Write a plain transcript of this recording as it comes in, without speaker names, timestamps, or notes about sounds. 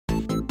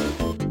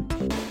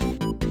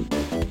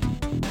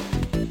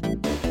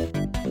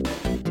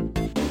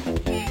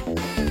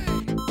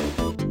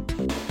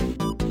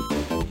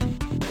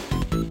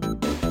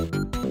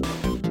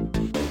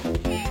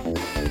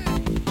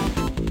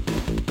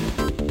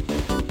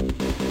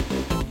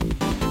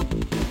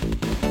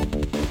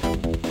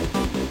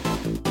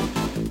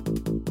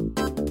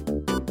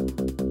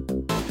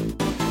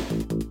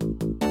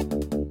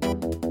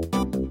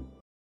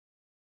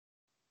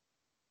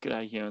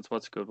G'day humans,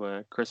 what's good?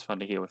 We're Chris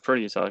Funder here with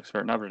Freddie's Alex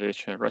for another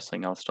edition of Wrestling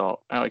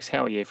Non-Stop. Alex,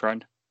 how are you,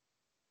 friend?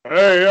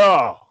 Hey,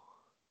 yo!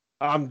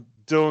 I'm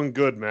doing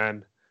good,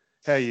 man.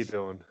 How you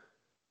doing?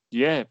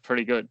 Yeah,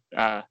 pretty good.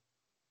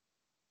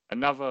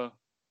 Another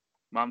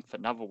month,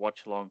 another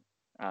watch along.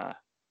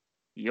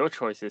 Your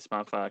choice this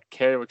month.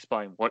 Care to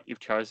explain what you've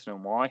chosen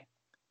and why?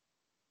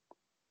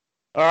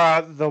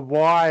 The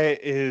why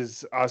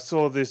is I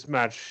saw this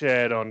match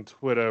shared on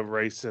Twitter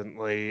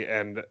recently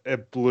and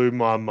it blew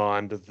my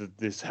mind that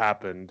this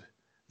happened.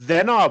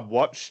 Then I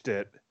watched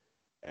it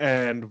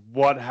and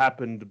what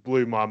happened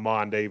blew my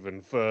mind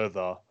even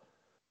further.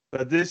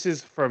 But this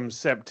is from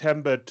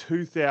September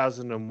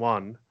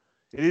 2001.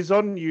 It is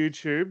on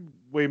YouTube.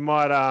 We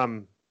might I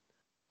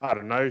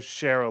don't know,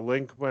 share a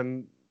link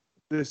when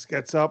this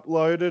gets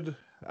uploaded.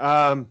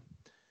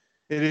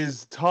 It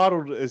is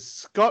titled as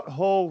Scott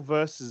Hall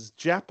versus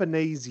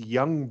Japanese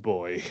Young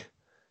Boy,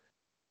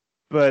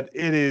 but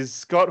it is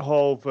Scott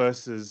Hall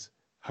versus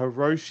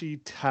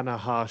Hiroshi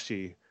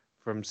Tanahashi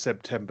from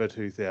September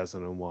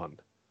 2001.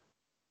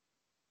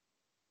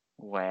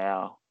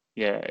 Wow.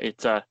 Yeah,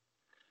 it's a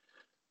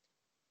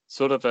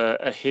sort of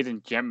a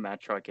hidden gem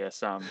match, I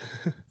guess.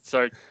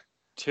 So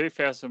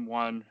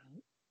 2001,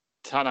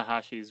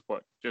 Tanahashi's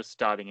just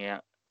starting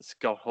out.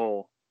 Scott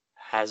Hall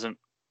hasn't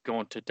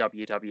gone to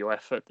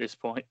WWF at this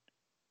point.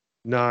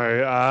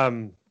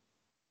 No,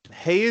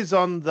 he is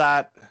on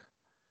that.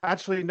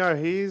 Actually, no,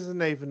 he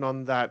isn't even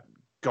on that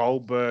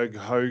Goldberg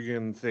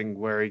Hogan thing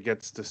where he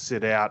gets to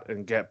sit out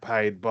and get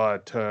paid by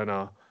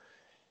Turner.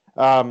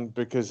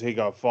 Because he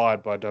got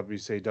fired by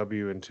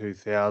WCW in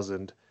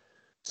 2000.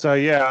 So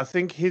yeah, I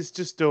think he's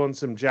just doing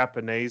some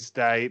Japanese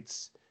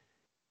dates.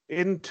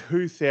 In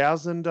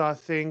 2000, I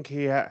think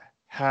he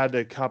had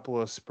a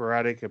couple of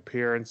sporadic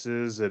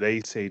appearances at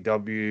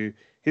ECW.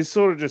 He's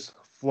sort of just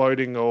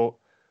floating all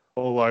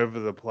over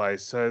the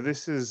place. So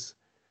this is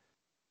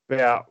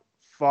about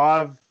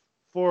 4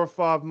 or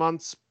 5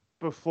 months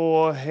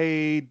before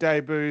he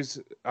returns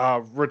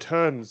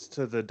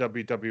to the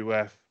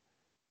WWF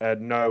at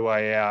No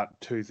Way Out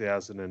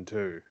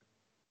 2002.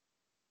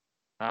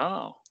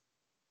 Oh.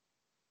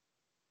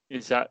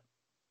 Is that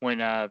when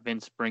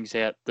Vince brings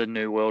out the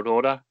New World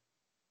Order?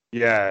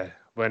 Yeah,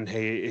 when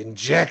he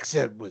injects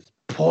it with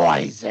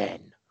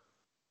poison.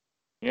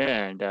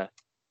 Yeah, and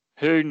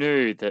who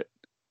knew that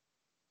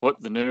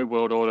what the New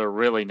World Order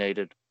really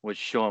needed was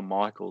Shawn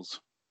Michaels?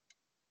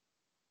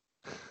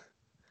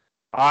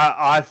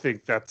 I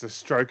think that's a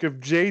stroke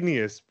of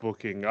genius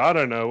booking. I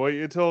don't know what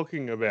you're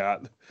talking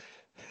about.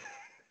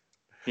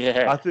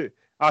 Yeah.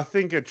 I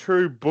think a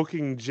true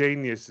booking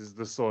genius is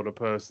the sort of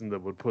person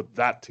that would put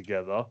that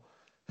together.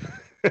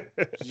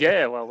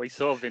 Yeah, well, we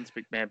saw Vince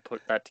McMahon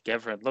put that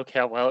together, and look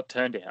how well it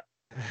turned out.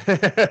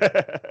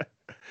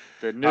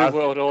 The New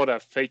World Order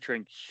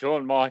featuring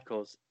Shawn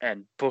Michaels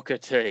and Booker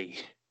T.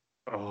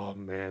 Oh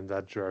man,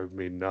 that drove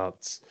me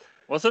nuts.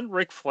 Wasn't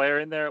Ric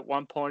Flair in there at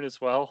one point as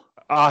well?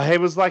 He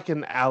was like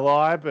an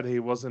ally, but he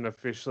wasn't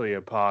officially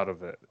a part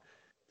of it.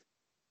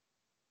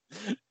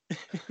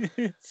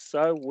 It's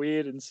so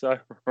weird and so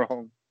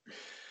wrong.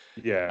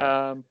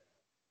 Yeah.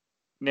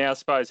 Now, I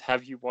suppose,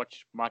 have you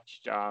watched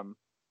much?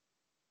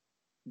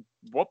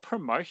 What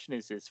promotion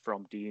is this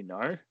from? Do you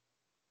know?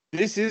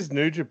 This is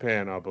New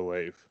Japan, I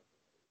believe.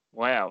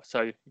 Wow.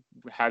 So,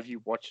 have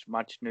you watched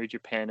much New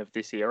Japan of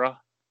this era?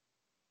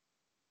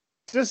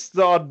 Just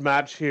the odd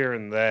match here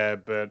and there,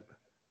 but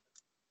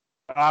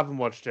I haven't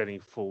watched any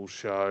full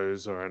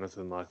shows or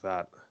anything like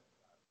that.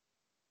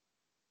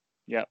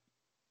 Yep.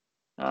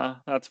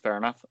 That's fair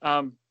enough.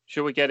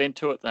 Should we get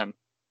into it then?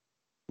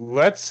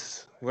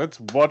 Let's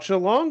watch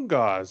along,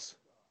 guys.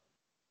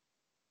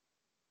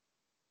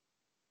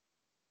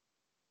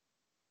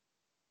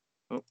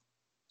 Oh,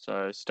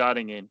 so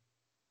starting in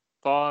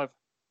 5,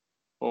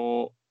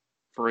 4,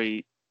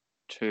 3,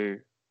 2,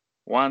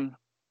 1,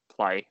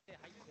 play.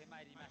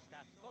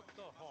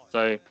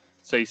 So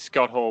see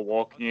Scott Hall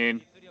walking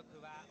in.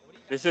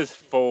 This is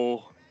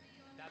full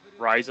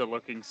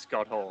razor-looking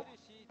Scott Hall.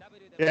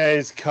 Yeah,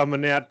 he's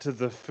coming out to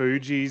the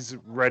Fugees,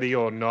 Ready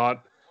or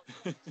Not.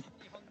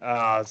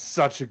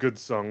 Such a good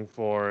song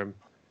for him.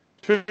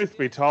 Truth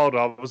be told,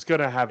 I was going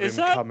to have him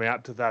come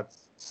out to that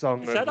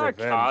song Is at that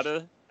Revenge.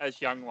 Okada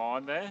as Young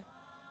Lion there?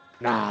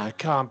 Nah, it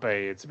can't be.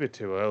 It's a bit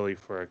too early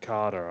for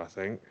Okada, I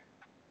think.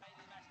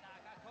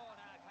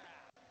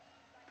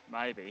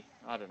 Maybe.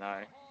 I don't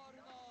know.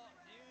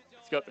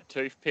 He's got the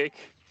toothpick.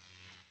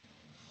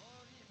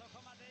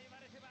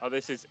 Oh,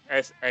 this is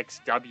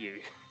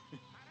SXW.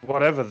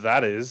 Whatever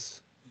that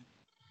is.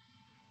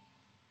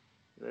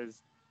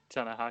 There's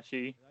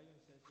Tanahashi.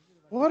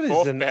 What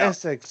is an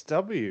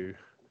SXW?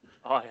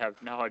 I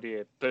have no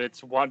idea, but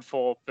it's 1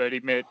 for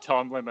 30-minute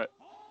time limit.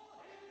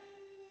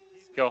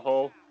 Scott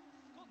Hall.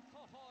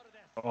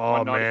 Oh,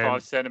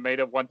 195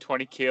 centimeter,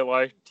 120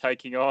 kilo,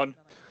 taking on.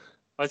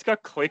 Oh, he's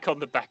got click on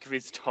the back of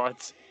his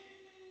tights.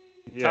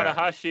 Yeah.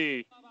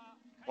 Tanahashi,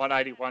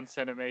 181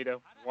 centimeter,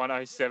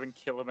 107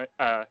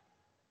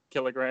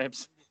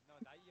 kilograms.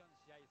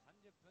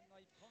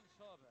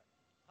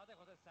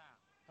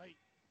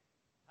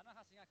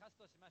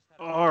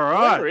 All Where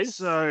right. is?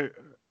 So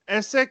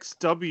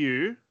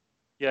SXW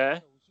Yeah.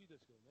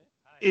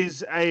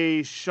 is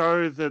a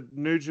show that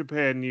New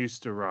Japan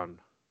used to run.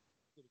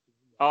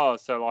 Oh,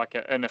 so like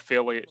an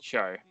affiliate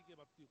show.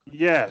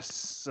 Yes.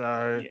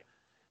 So Yeah.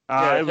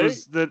 Yeah. it Who?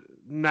 was the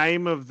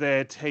name of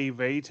their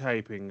TV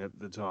taping at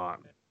the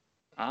time.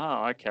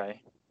 Oh,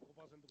 okay.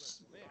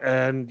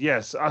 And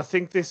yes, I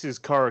think this is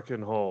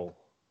Korakuen Hall.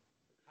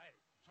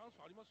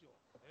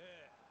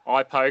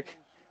 Eye poke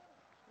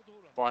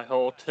by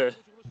Hall to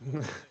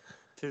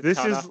This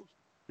Tana.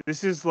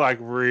 is like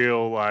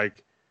real,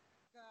 like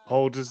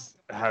Hall just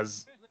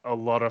has a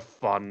lot of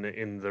fun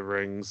in the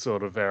ring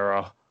sort of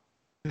era.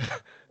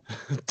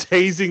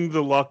 Teasing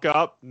the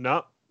lockup.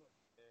 No.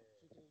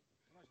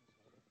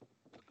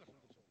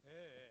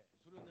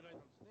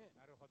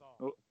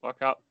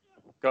 Lock up.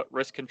 Got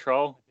wrist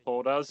control.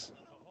 Hall does.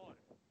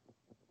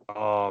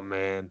 Oh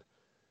man.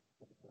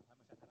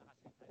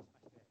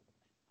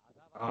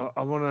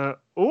 I wanna.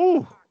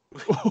 Ooh.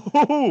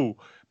 Ooh.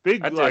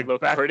 Big That did like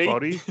look back pretty.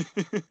 body.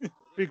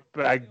 Big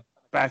back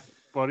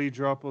body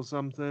drop or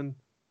something.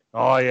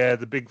 Oh yeah,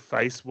 the big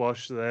face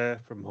wash there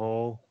from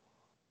Hall.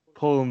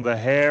 Pulling the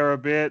hair a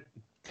bit.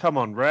 Come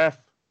on, ref.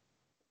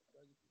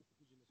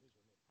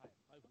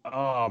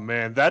 Oh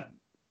man, that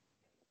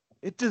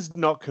it does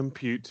not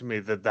compute to me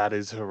that that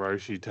is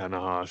Hiroshi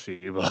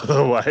Tanahashi. By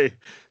the way,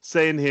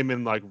 seeing him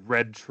in like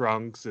red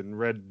trunks and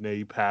red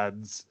knee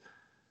pads,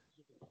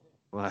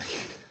 like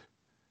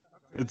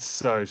it's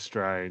so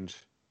strange.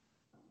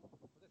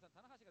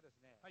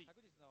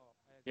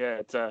 Yeah,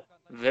 it's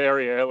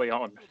very early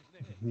on.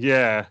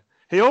 Yeah,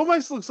 he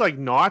almost looks like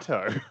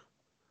Naito.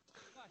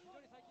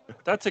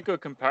 That's a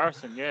good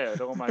comparison. Yeah,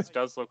 it almost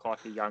does look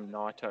like a young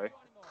Naito.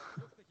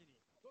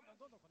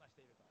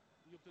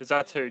 Because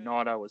that's who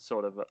Naito was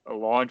sort of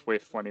aligned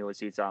with when he was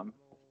his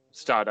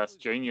Stardust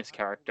Genius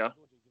character.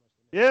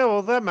 Yeah,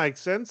 well that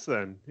makes sense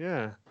then.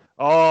 Yeah.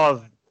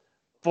 Oh,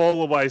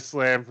 fall away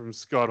slam from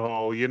Scott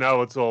Hall. You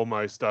know it's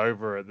almost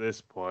over at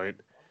this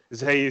point. As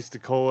he used to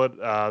call it,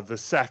 the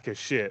sack of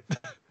shit.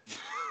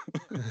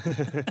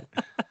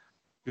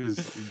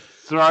 Because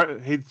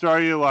he'd throw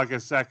you like a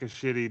sack of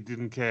shit. He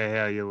didn't care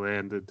how you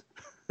landed.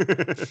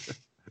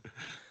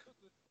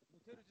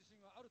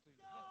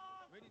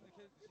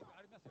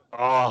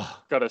 Oh,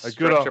 Got a a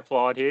stretch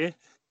applied here.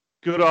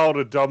 good old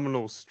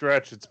abdominal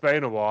stretch. It's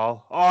been a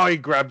while. Oh, he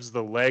grabs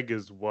the leg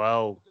as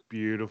well.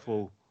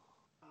 Beautiful.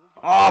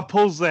 Oh,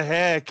 pulls the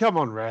hair. Come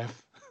on,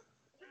 ref.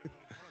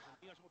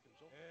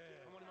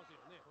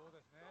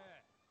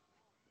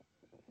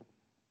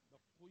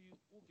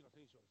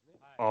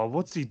 Oh,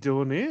 what's he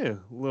doing here?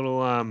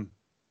 Little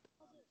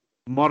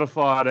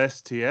modified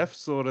STF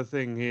sort of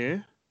thing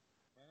here.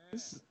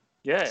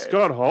 Yeah,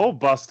 Scott Hall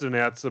busting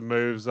out some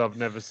moves I've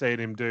never seen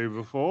him do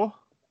before.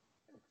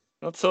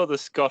 not sort of the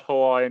Scott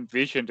Hall I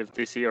envisioned of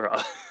this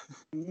era.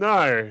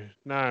 No.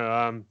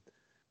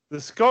 The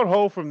Scott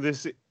Hall from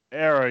this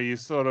era you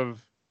sort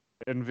of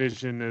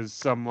envision as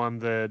someone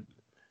that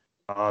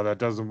that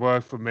doesn't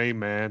work for me,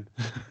 man.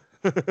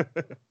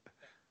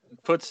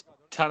 Puts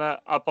Tana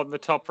up on the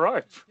top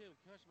rope.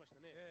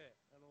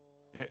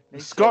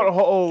 He's Scott sort of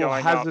Hall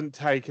going up. hasn't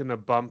taken a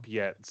bump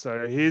yet,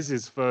 so here's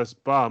his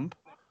first bump.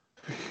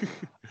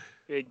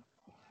 Big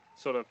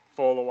sort of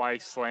fall away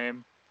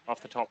slam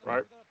off the top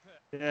rope.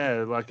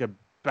 Yeah, like a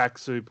back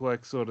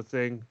suplex sort of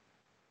thing.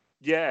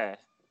 Yeah.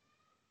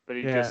 But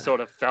he just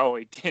sort of fell.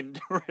 He didn't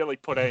really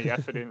put any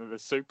effort into the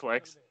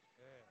suplex.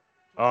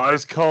 Oh,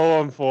 he's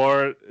calling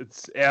for it.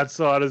 It's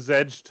outsider's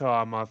edge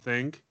time, I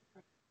think.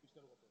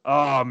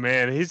 Oh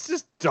man, he's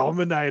just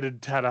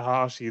dominated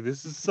Tanahashi.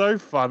 This is so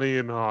funny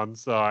in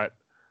hindsight.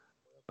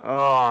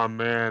 Oh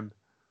man.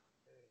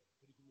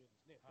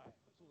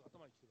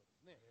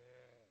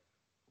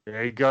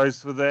 Yeah, he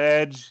goes for the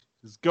edge.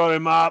 He's got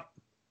him up.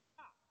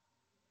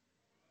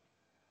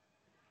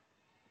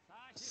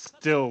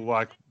 Still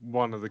like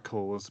one of the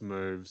coolest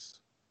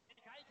moves.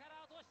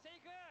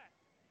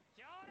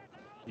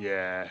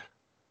 Yeah.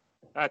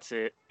 That's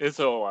it. It's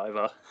all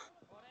over.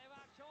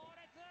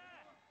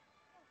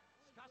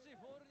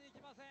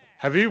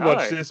 Have you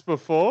watched this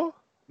before?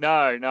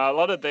 No. A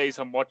lot of these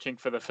I'm watching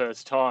for the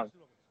first time.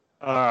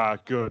 Ah,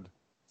 good.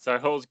 So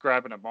Hall's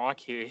grabbing a mic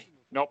here,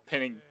 not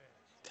pinning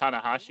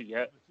Tanahashi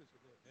yet.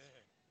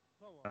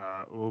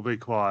 We'll be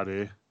quiet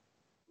here.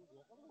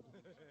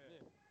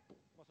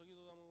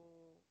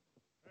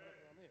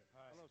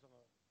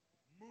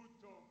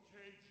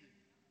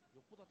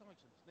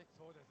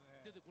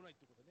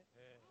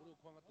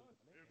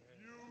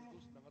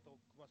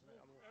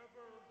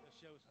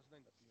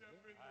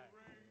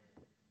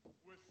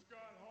 With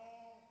Scott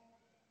Hall,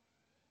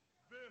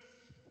 this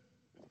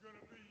is going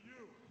to be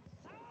you.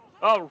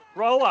 Oh,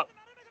 roll up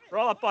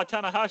by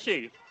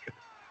Tanahashi.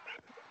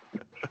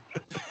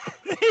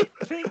 He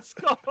beat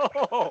Scott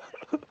Hall.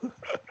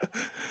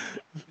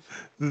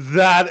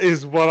 That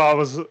is what I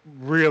was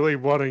really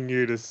wanting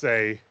you to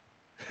see.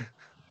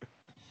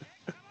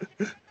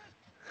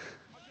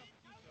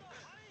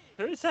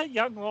 Who's that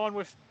young one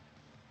with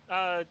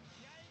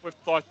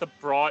like the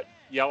bright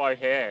yellow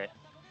hair?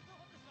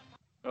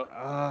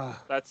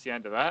 That's the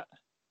end of that.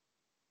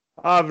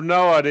 I have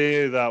no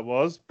idea who that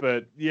was,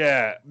 but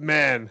yeah,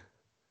 man,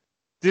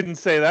 didn't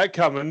see that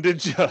coming,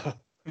 did you?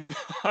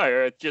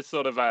 It just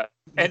sort of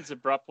ends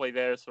abruptly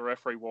there as the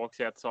referee walks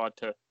outside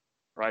to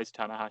raise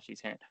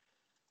Tanahashi's hand.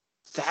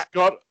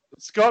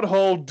 Scott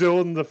Hall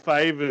doing the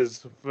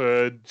favors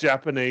for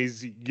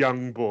Japanese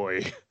young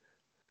boy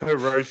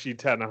Hiroshi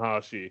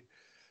Tanahashi.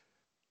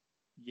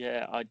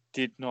 Yeah, I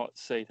did not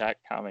see that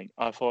coming.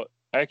 I thought,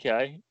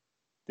 okay,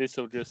 this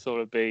will just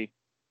sort of be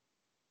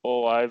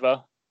all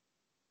over.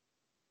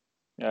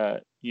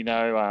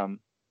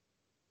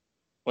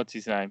 What's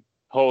his name?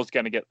 Hall's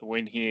going to get the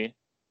win here.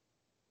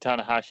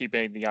 Tanahashi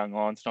being the young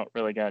lion's not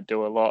really going to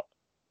do a lot.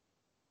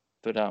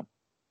 But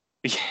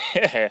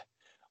yeah,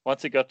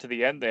 once it got to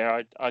the end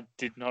there, I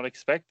did not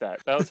expect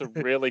that. That was a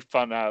really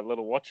fun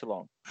little watch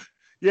along.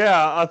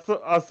 Yeah,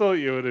 I thought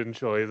you would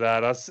enjoy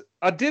that.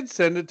 I did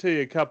send it to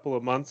you a couple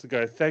of months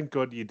ago. Thank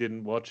God you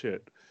didn't watch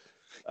it.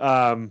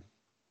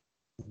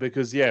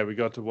 Because yeah, we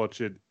got to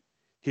watch it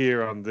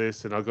here on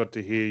this, and I got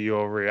to hear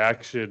your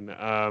reaction.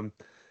 That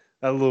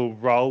little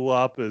roll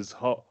up as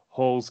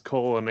Hall's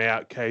calling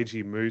out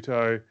Keiji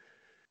Muto.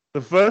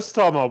 The first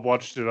time I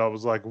watched it, I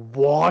was like,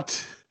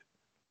 "What?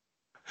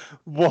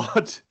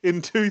 What?"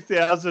 In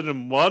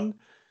 2001,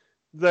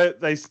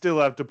 they still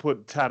have to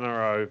put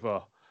Tanner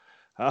over.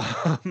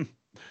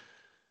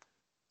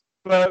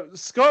 But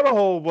Scott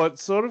Hall, what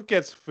sort of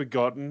gets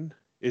forgotten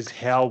is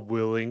how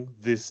willing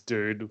this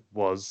dude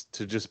was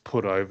to just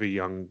put over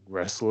young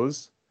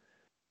wrestlers.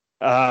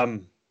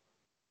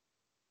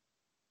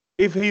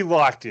 If he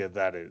liked it,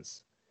 that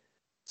is.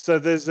 So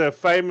there's a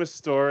famous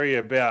story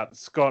about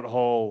Scott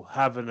Hall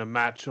having a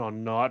match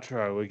on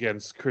Nitro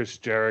against Chris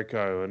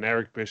Jericho, and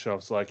Eric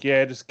Bischoff's like,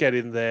 yeah, just get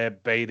in there,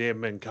 beat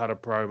him, and cut a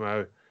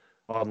promo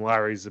on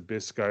Larry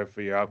Zbyszko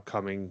for your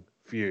upcoming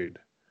feud.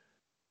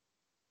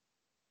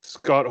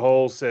 Scott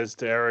Hall says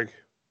to Eric,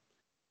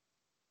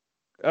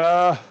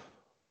 why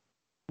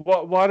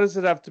does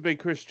it have to be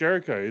Chris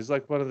Jericho? He's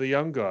like one of the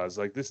young guys.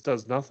 Like, this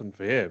does nothing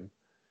for him.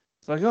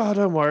 It's like, oh,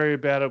 don't worry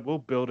about it. We'll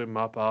build him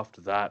up after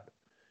that.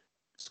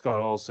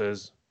 Scott Hall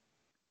says,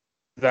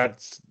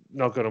 that's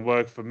not going to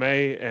work for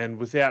me. And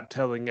without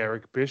telling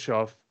Eric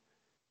Bischoff,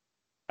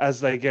 as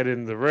they get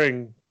in the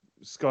ring,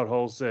 Scott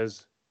Hall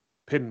says,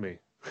 pin me.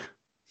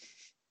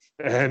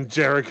 And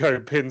Jericho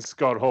pinned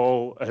Scott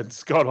Hall, and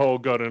Scott Hall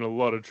got in a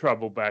lot of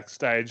trouble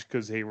backstage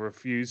because he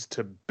refused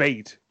to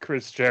beat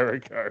Chris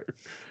Jericho.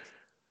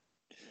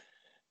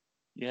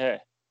 Yeah.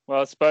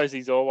 Well, I suppose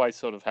he's always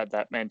sort of had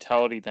that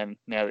mentality then,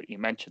 now that you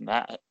mention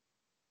that.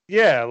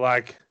 Yeah,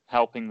 like...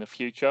 helping the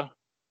future.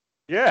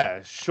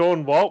 Yeah,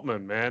 Sean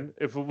Waltman, man.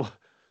 If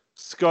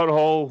Scott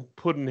Hall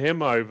putting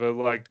him over,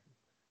 like,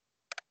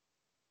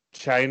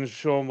 changed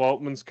Sean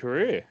Waltman's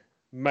career,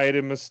 made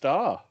him a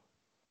star.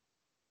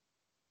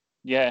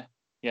 Yeah,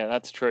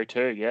 that's true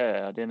too.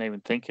 Yeah, I didn't even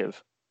think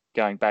of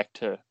going back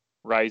to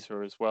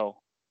Razor as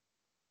well.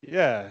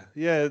 Yeah.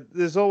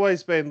 There's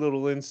always been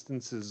little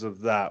instances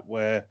of that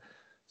where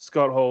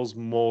Scott Hall's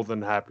more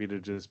than happy to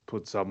just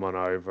put someone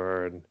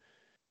over, and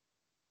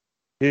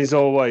he's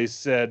always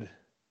said,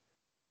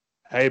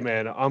 hey,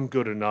 man, I'm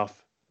good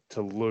enough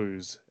to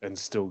lose and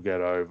still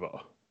get over.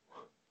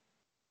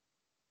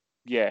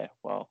 Yeah,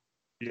 well,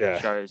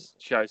 yeah,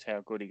 shows how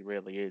good he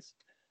really is.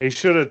 He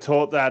should have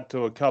taught that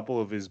to a couple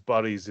of his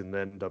buddies in the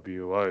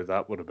NWO.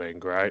 That would have been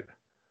great.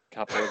 A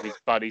couple of his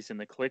buddies in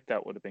the clique,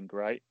 that would have been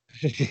great.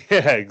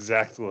 Yeah,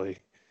 exactly.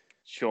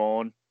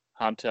 Sean,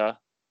 Hunter,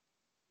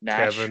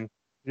 Nash. Kevin.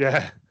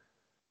 Yeah.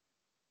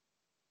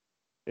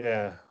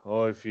 Yeah.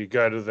 Or if you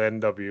go to the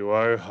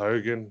NWO,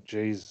 Hogan,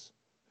 jeez.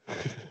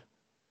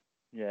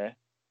 Yeah.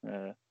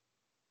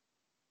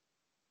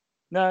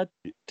 No,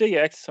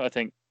 DX, I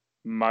think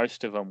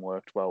most of them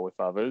worked well with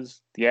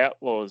others. The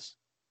Outlaws,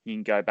 you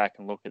can go back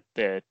and look at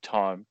their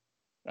time,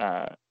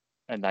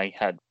 and they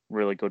had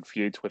really good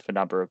feuds with a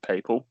number of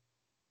people.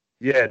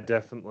 Yeah,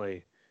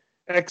 definitely.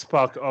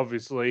 X-Pac,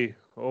 obviously,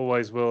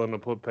 always willing to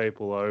put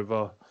people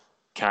over.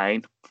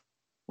 Kane,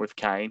 with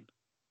Kane.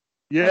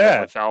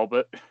 Yeah. With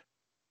Albert.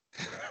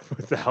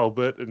 With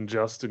Albert and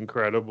Just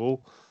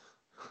Incredible.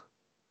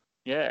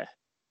 Yeah.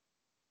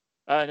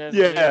 I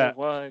never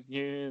want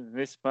you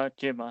this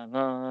much in my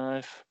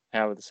life.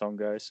 However the song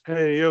goes.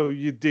 Hey, yo,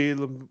 you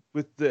dealing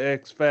with the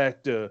X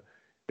Factor.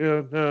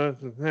 That,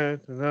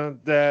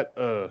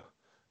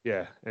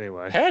 yeah,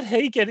 anyway. How'd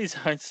he get his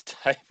own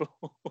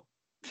stable?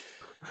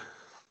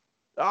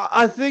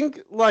 I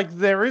think, like,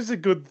 there is a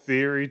good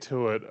theory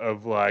to it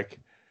of, like,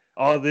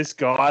 oh, this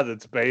guy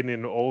that's been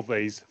in all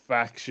these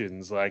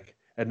factions, like,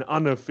 an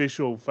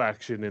unofficial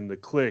faction in the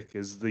clique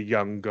is the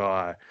young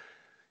guy.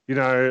 You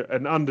know,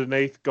 an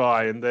underneath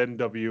guy in the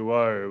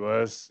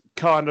NWO, a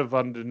kind of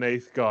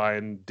underneath guy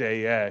in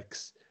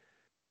DX.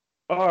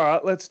 All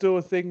right, let's do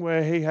a thing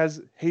where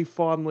he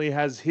finally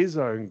has his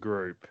own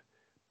group,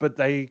 but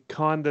they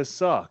kind of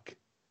suck.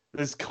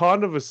 There's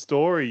kind of a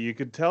story you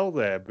could tell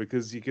there,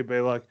 because you could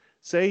be like,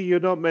 see, you're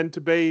not meant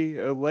to be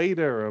a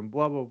leader and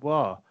blah, blah,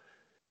 blah.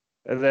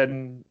 And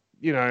then,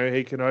 you know,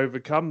 he can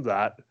overcome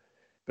that.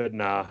 But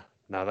nah,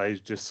 they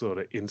just sort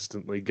of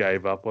instantly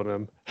gave up on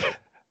him.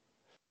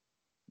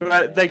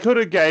 But they could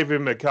have gave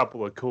him a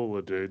couple of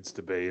cooler dudes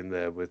to be in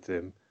there with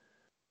him.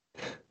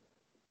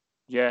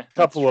 Yeah, A that's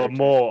couple true of too.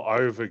 more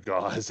over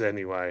guys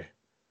anyway.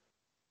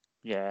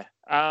 Yeah.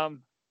 I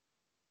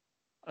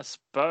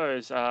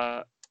suppose.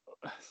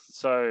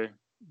 So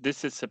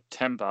this is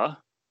September.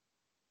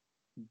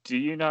 Do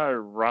you know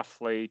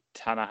roughly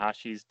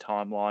Tanahashi's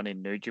timeline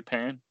in New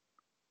Japan?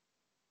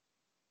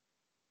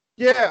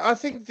 Yeah, I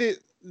think that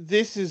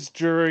this is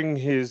during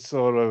his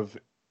sort of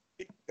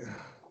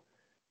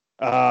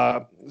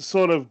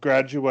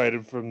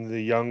graduated from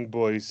the young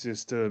boy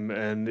system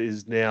and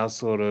is now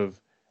sort of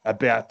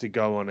about to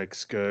go on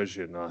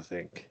excursion, I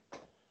think.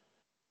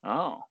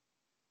 Oh,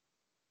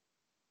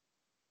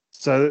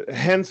 So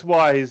hence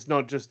why he's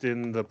not just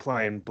in the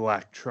plain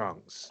black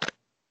trunks.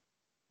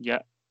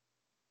 yeah,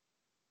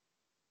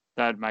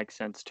 that makes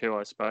sense too,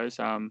 I suppose.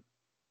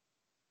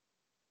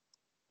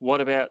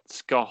 What about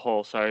Scott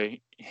Hall? So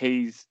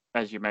he's,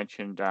 as you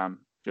mentioned,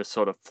 just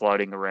sort of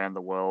floating around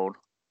the world.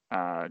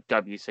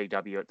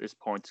 WCW at this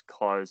point's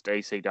closed.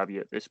 ECW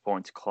at this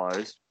point's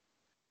closed.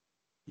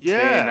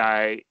 Yeah.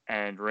 TNA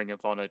and Ring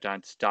of Honor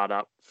don't start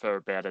up for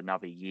about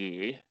another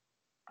year.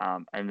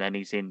 And then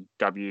he's in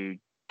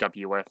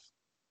WWF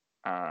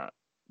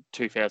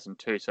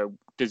 2002. So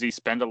does he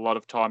spend a lot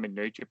of time in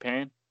New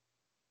Japan?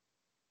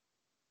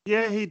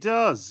 Yeah, he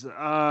does.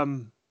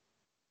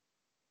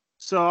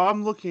 So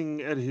I'm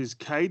looking at his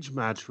cage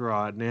match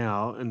right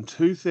now, and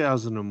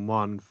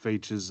 2001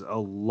 features a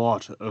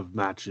lot of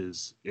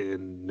matches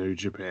in New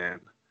Japan.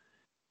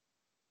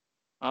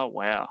 Oh,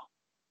 wow.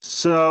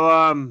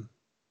 So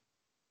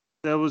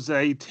there was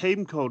a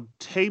team called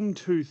Team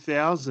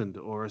 2000,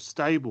 or a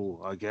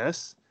stable, I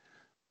guess,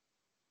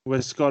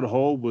 where Scott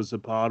Hall was a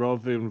part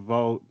of,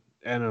 involved,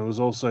 and it was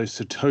also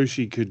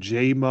Satoshi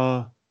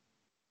Kojima,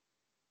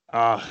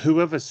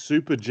 whoever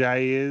Super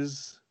J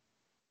is.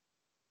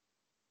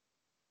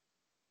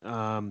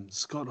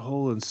 Scott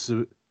Hall and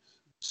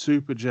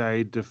Super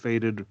J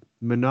defeated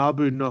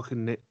Manabu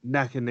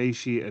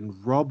Nakanishi and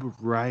Rob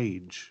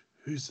Rage.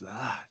 Who's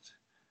that?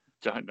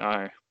 Don't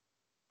know.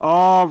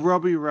 Oh,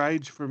 Robbie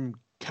Rage from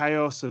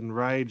Chaos and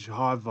Rage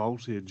High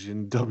Voltage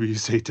in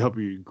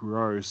WCW.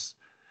 Gross.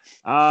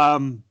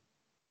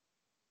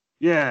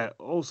 Yeah,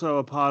 also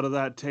a part of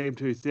that Team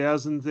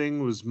 2000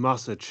 thing was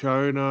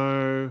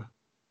Masachono.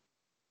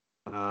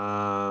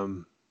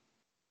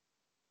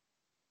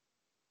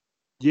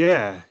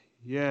 Yeah,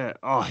 yeah.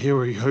 Oh,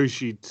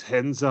 Hiroyoshi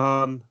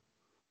Tenzan.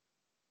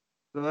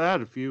 So they had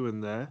a few in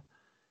there.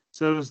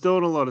 So he was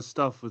doing a lot of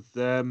stuff with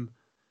them.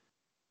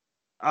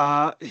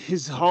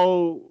 His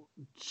whole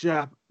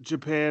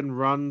Japan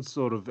run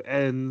sort of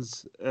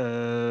ends.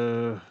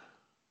 When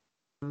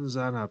does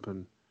that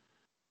happen?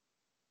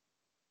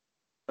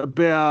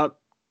 About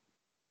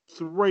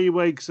 3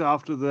 weeks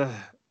after the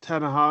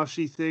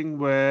Tanahashi thing,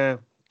 where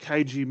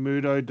Keiji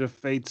Muto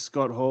defeats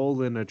Scott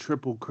Hall in a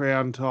Triple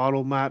Crown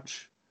title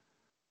match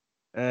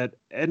at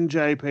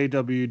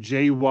NJPW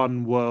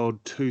G1 World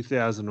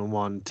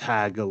 2001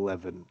 Tag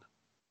 11.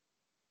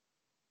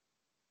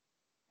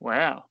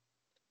 Wow.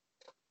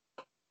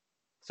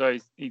 So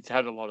he's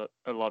had a lot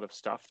of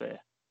stuff there.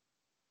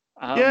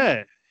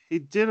 Yeah, he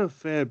did a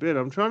fair bit.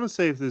 I'm trying to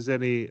see if there's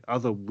any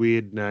other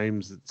weird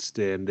names that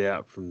stand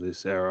out from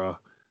this era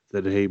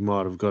that he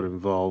might have got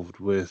involved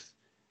with.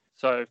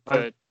 So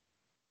for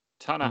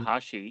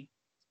Tanahashi,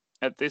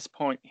 at this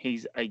point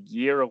he's a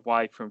year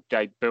away from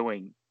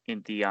debuting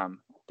in the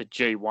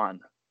G1,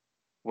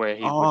 where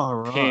he would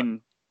Right.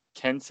 pin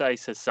Kensei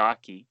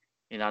Sasaki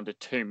in under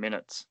 2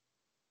 minutes.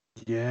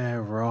 Yeah,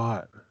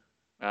 right.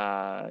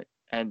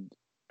 And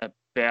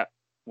about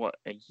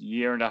a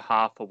year and a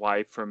half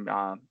away from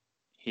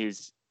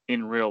his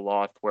in real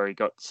life, where he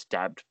got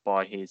stabbed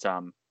by his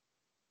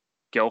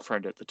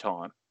girlfriend at the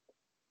time.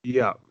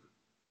 Yeah.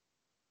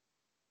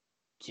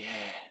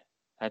 Yeah,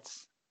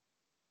 that's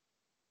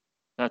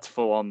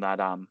full on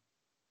that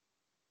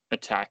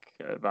attack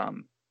of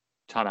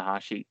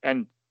Tanahashi,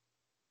 and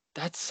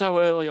that's so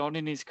early on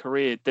in his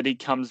career that he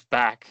comes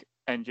back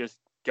and just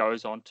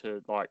goes on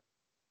to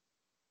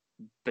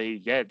be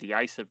the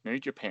ace of New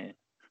Japan.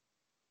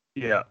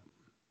 Yeah.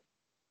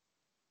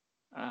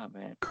 Oh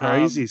man,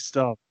 Crazy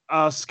stuff.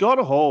 Scott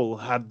Hall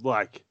had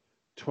like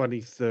 20,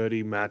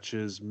 30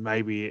 matches,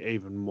 maybe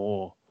even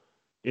more,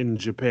 in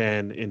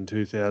Japan in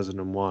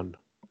 2001.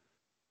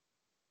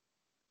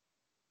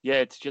 Yeah,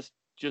 it's just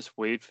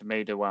weird for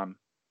me to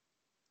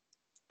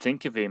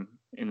think of him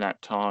in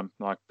that time,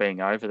 like being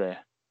over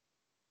there.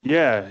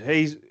 Yeah,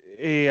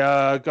 he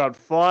got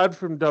fired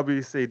from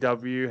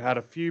WCW, had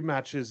a few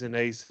matches in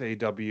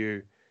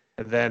ECW,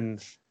 and then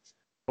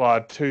by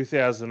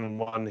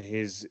 2001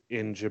 he's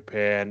in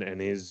Japan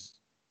and is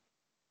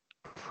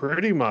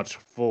pretty much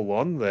full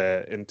on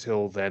there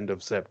until the end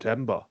of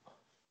September.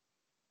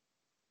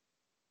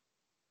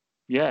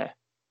 Yeah.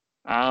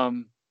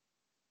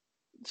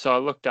 So I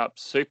looked up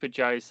Super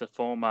J's the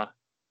former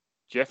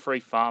Jeffrey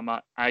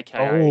Farmer,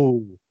 aka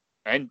Oh,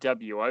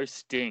 NWO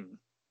Sting.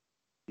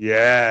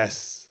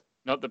 yes.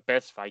 Not the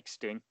best fake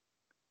Sting.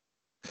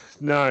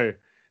 No,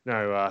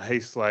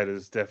 Heath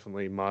Slater's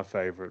definitely my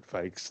favourite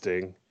fake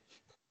Sting.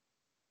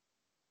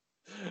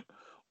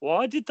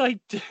 Why did they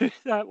do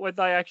that when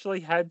they actually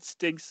had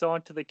Sting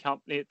signed to the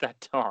company at that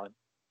time?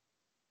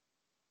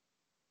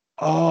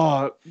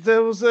 Oh,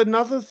 there was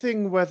another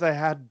thing where they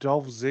had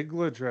Dolph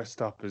Ziggler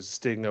dressed up as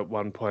Sting at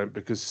one point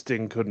because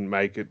Sting couldn't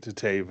make it to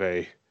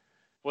TV.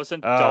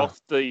 Wasn't Ah. Dolph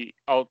the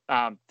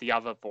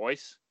other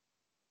voice?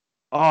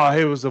 Oh,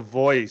 he was a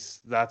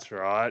voice. That's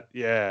right.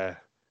 Yeah.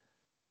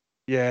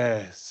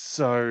 Yeah,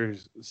 so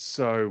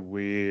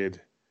weird.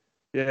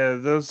 Yeah,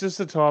 there was just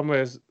a time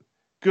where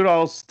good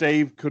old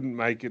Steve couldn't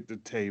make it to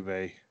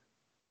TV.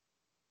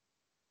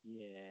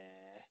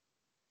 Yeah.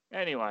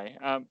 Anyway,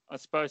 I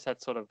suppose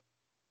that sort of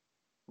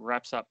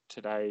wraps up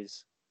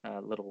today's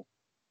little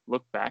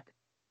look back.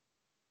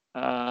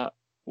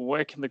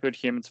 Where can the good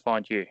humans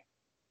find you?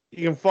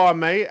 You can find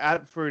me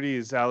at Fruity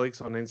is Alex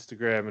on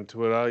Instagram and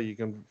Twitter. You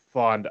can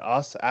find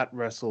us at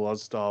Wrestle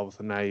Ozstyle with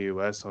an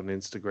AUS on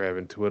Instagram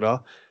and Twitter.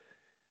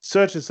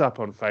 Search us up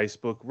on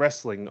Facebook,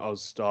 Wrestling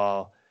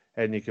Ozstyle,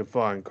 and you can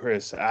find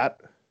Chris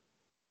at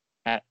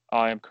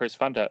I am Chris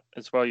Funder.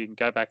 As well, you can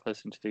go back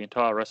listen to the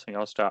entire Wrestling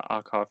All-Star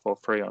archive for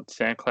free on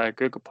SoundCloud,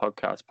 Google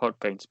Podcasts,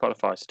 Podbean,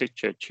 Spotify,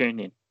 Stitcher,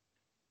 TuneIn,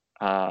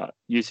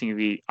 using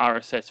the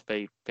RSS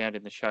feed found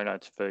in the show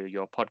notes for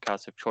your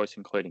podcasts of choice,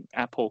 including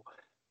Apple,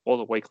 or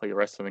the weekly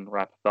wrestling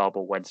wrap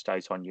available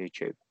Wednesdays on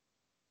YouTube.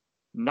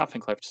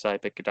 Nothing left to say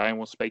but good day, and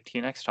we'll speak to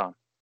you next time.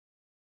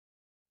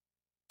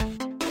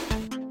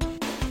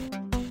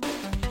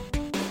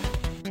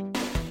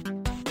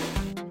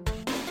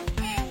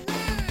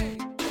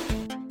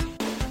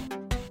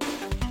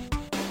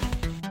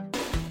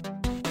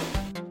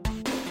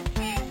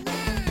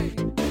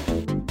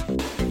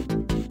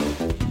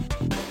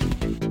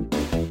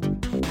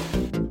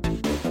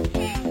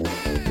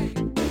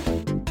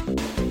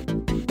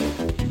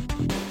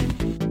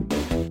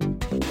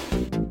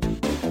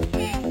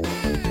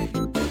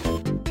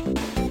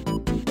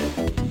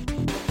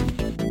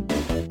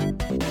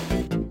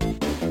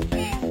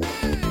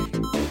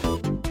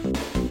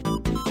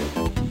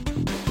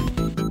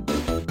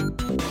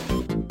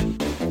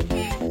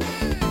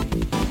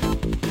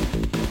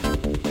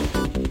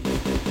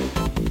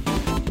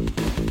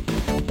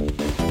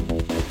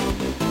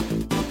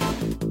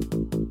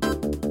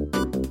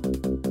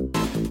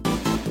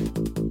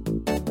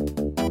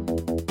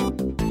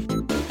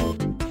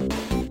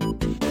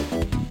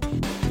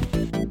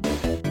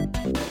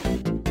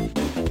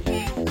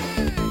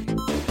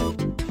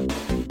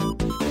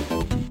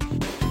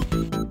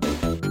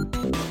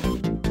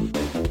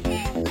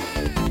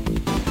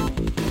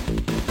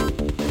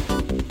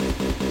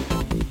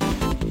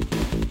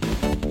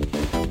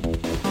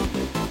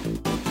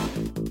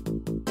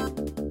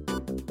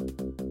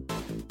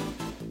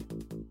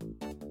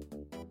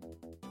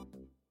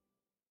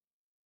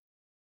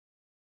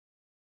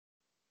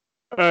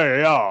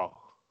 Hey, y'all.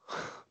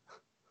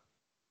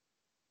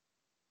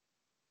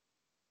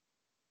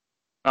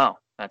 Oh,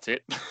 that's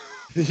it.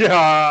 Yeah,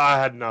 I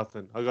had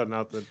nothing. I got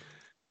nothing.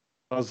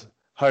 I was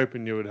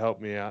hoping you would help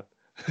me out.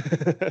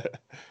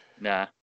 Nah.